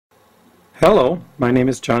Hello, my name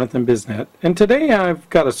is Jonathan Bisnet, and today I've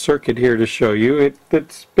got a circuit here to show you.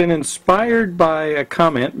 It's been inspired by a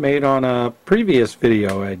comment made on a previous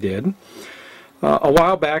video I did. A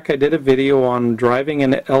while back I did a video on driving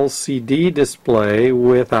an LCD display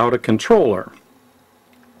without a controller.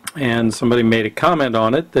 And somebody made a comment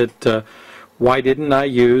on it that why didn't I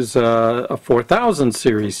use a 4000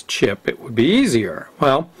 series chip? It would be easier.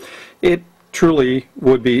 Well, it truly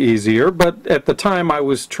would be easier, but at the time I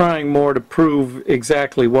was trying more to prove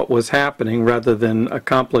exactly what was happening rather than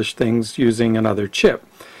accomplish things using another chip.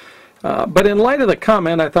 But in light of the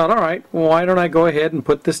comment, I thought, alright, why don't I go ahead and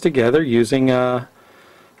put this together using in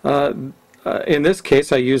this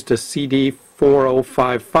case I used a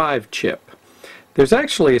CD4055 chip. There's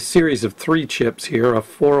actually a series of 3 chips here, a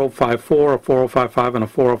 4054, a 4055, and a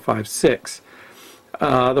 4056.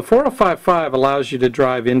 The 4055 allows you to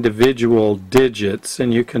drive individual digits,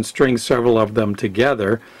 and you can string several of them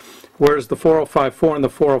together, whereas the 4054 and the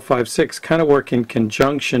 4056 kind of work in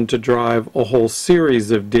conjunction to drive a whole series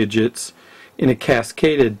of digits in a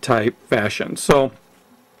cascaded type fashion. So,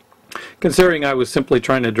 considering I was simply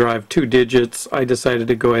trying to drive 2 digits, I decided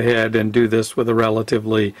to go ahead and do this with a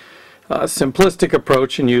relatively simplistic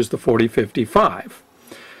approach and use the 4055.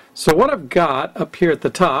 So what I've got up here at the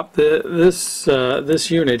top, this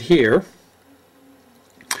unit here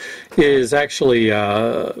is actually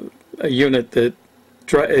a unit that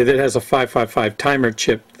has a 555 timer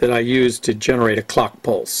chip that I use to generate a clock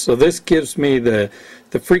pulse. So this gives me the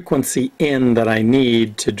frequency in that I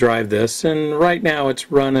need to drive this, and right now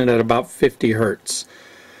it's running at about 50 hertz.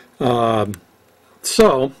 So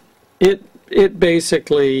it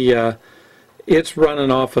basically it's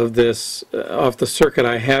running off of this, off the circuit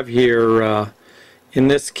I have here. In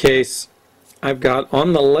this case, I've got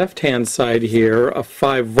on the left-hand side here a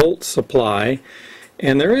 5-volt supply,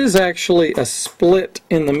 and there is actually a split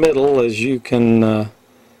in the middle, as you can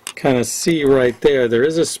kind of see right there. There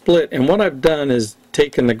is a split, and what I've done is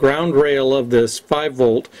taken the ground rail of this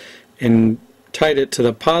 5-volt and tied it to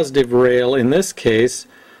the positive rail, in this case,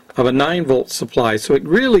 of a 9-volt supply. So it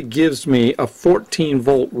really gives me a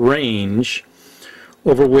 14-volt range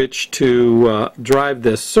over which to drive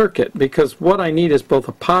this circuit, because what I need is both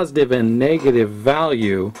a positive and negative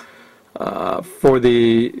value for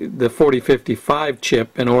the 4055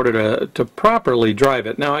 chip in order to properly drive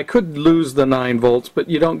it. Now I could lose the 9 volts, but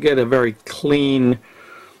you don't get a very clean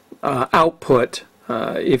output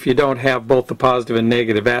if you don't have both the positive and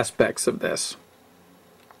negative aspects of this.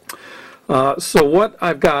 So what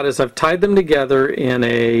I've got is I've tied them together in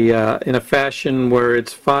a fashion where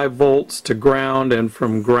it's 5 volts to ground, and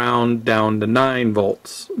from ground down to 9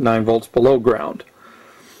 volts below ground.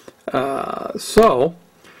 So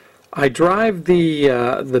I drive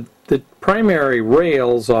the primary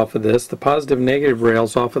rails off of this, the positive and negative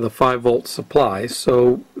rails off of the 5-volt supply.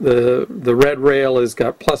 So the red rail has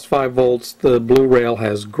got plus 5 volts, the blue rail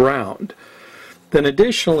has ground. Then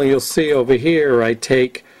additionally, you'll see over here I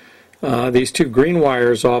take these 2 green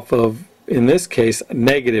wires off of, in this case,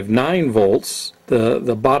 negative 9 volts,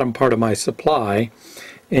 the bottom part of my supply,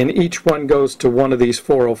 and each one goes to one of these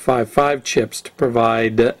 4055 chips to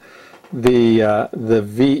provide the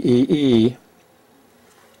VEE,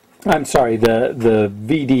 I'm sorry, the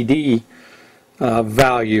VDD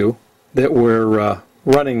value that we're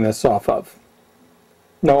running this off of.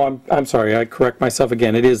 No, I'm sorry, I correct myself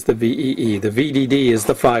again. It is the VEE. The VDD is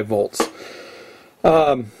the 5 volts.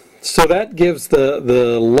 So that gives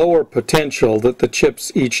the lower potential that the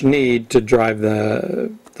chips each need to drive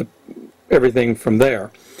everything from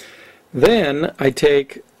there. Then I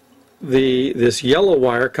take this yellow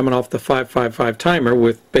wire coming off the 555 timer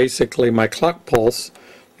with basically my clock pulse.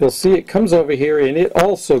 You'll see it comes over here, and it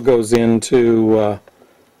also goes into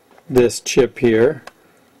this chip here.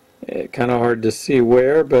 Kind of hard to see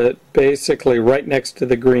where, but basically right next to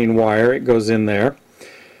the green wire it goes in there.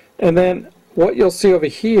 And then what you'll see over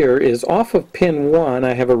here is off of pin 1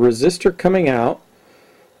 I have a resistor coming out,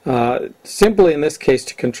 simply in this case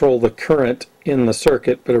to control the current in the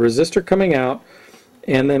circuit, but a resistor coming out,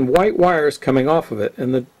 and then white wires coming off of it.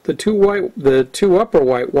 And the two upper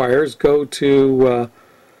white wires go to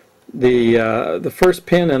the first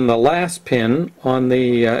pin and the last pin on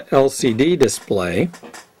the LCD display,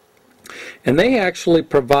 and they actually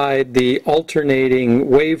provide the alternating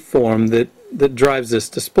waveform that drives this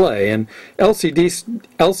display. And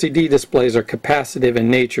LCD displays are capacitive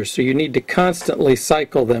in nature, so you need to constantly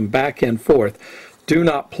cycle them back and forth. Do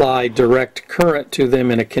not apply direct current to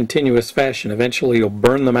them in a continuous fashion. Eventually you'll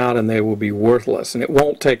burn them out and they will be worthless, and it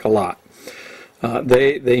won't take a lot. They're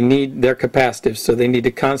capacitive, so they need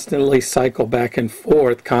to constantly cycle back and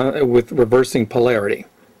forth with reversing polarity.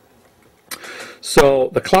 So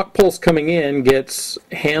the clock pulse coming in gets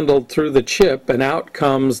handled through the chip, and out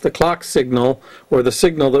comes the clock signal, or the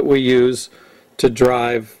signal that we use to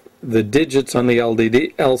drive the digits on the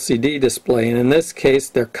LCD display. And in this case,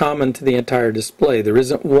 they're common to the entire display. There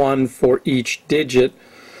isn't one for each digit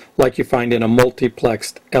like you find in a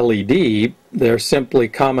multiplexed LED. They're simply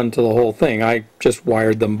common to the whole thing. I just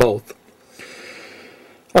wired them both.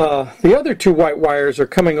 The other two white wires are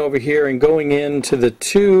coming over here and going into the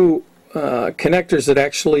two connectors that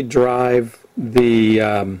actually drive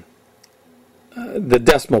the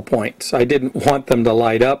decimal points. I didn't want them to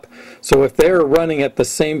light up, so if they're running at the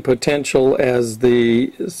same potential as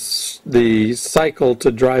the cycle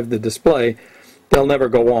to drive the display, they'll never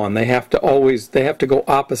go on. They have to go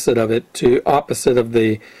opposite of it, to opposite of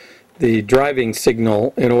the driving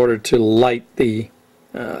signal, in order to light the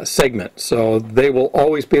segment. So they will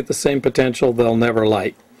always be at the same potential. They'll never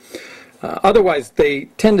light. Otherwise, they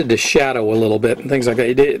tended to shadow a little bit and things like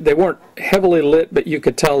that. They weren't heavily lit, but you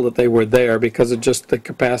could tell that they were there because of just the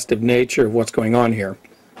capacitive nature of what's going on here.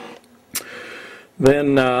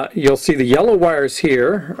 Then you'll see the yellow wires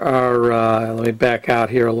here are, let me back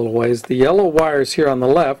out here a little ways. The yellow wires here on the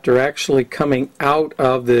left are actually coming out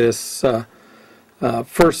of this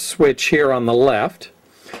first switch here on the left.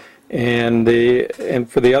 And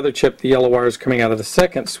for the other chip, the yellow wire is coming out of the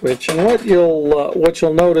second switch. And what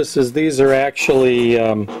you'll notice is these are actually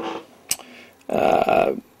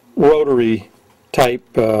rotary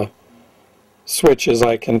type switches.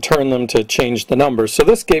 I can turn them to change the numbers. So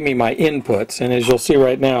this gave me my inputs, and as you'll see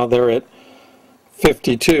right now, they're at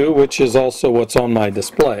 52, which is also what's on my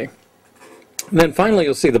display. And then finally,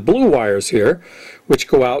 you'll see the blue wires here, which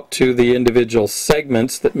go out to the individual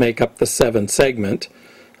segments that make up the 7-segment.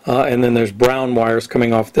 And then there's brown wires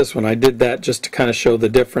coming off this one. I did that just to kind of show the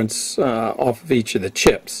difference off of each of the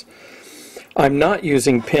chips. I'm not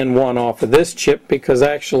using pin 1 off of this chip because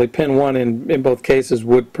actually pin 1 in both cases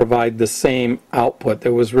would provide the same output.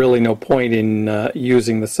 There was really no point in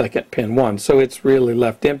using the second pin 1, so it's really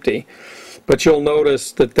left empty. But you'll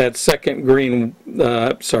notice that that second green,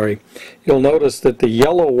 you'll notice that the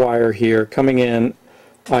yellow wire here coming in,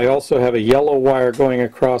 I also have a yellow wire going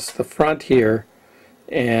across the front here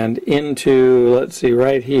and into, let's see,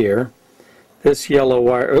 right here, this yellow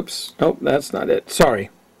wire, oops, nope, that's not it, sorry,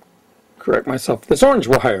 correct myself, this orange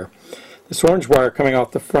wire coming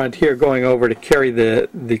off the front here going over to carry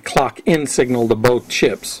the clock in signal to both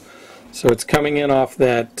chips. So it's coming in off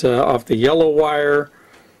that, off the yellow wire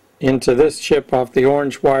into this chip, off the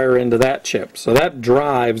orange wire into that chip. So that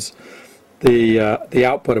drives the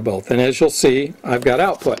output of both. And as you'll see, I've got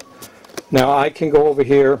output. Now I can go over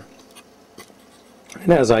here,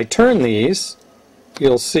 and as I turn these,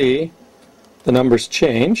 you'll see the numbers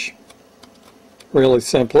change really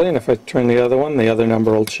simply. And if I turn the other one, the other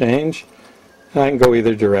number will change. And I can go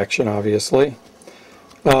either direction, obviously.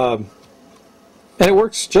 And it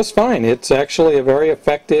works just fine. It's actually a very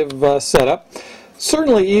effective setup.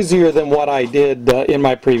 Certainly easier than what I did in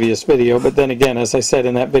my previous video, but then again, as I said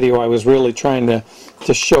in that video, I was really trying to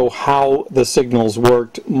show how the signals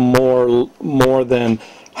worked more than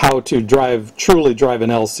how to truly drive an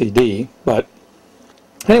LCD. But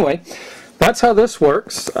anyway, that's how this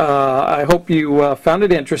works. I hope you found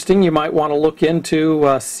it interesting. You might want to look into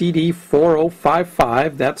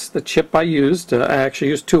CD4055. That's the chip I used. I actually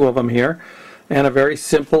used 2 of them here, and a very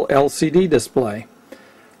simple LCD display.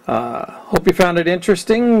 Hope you found it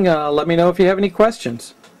interesting. Let me know if you have any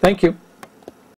questions. Thank you.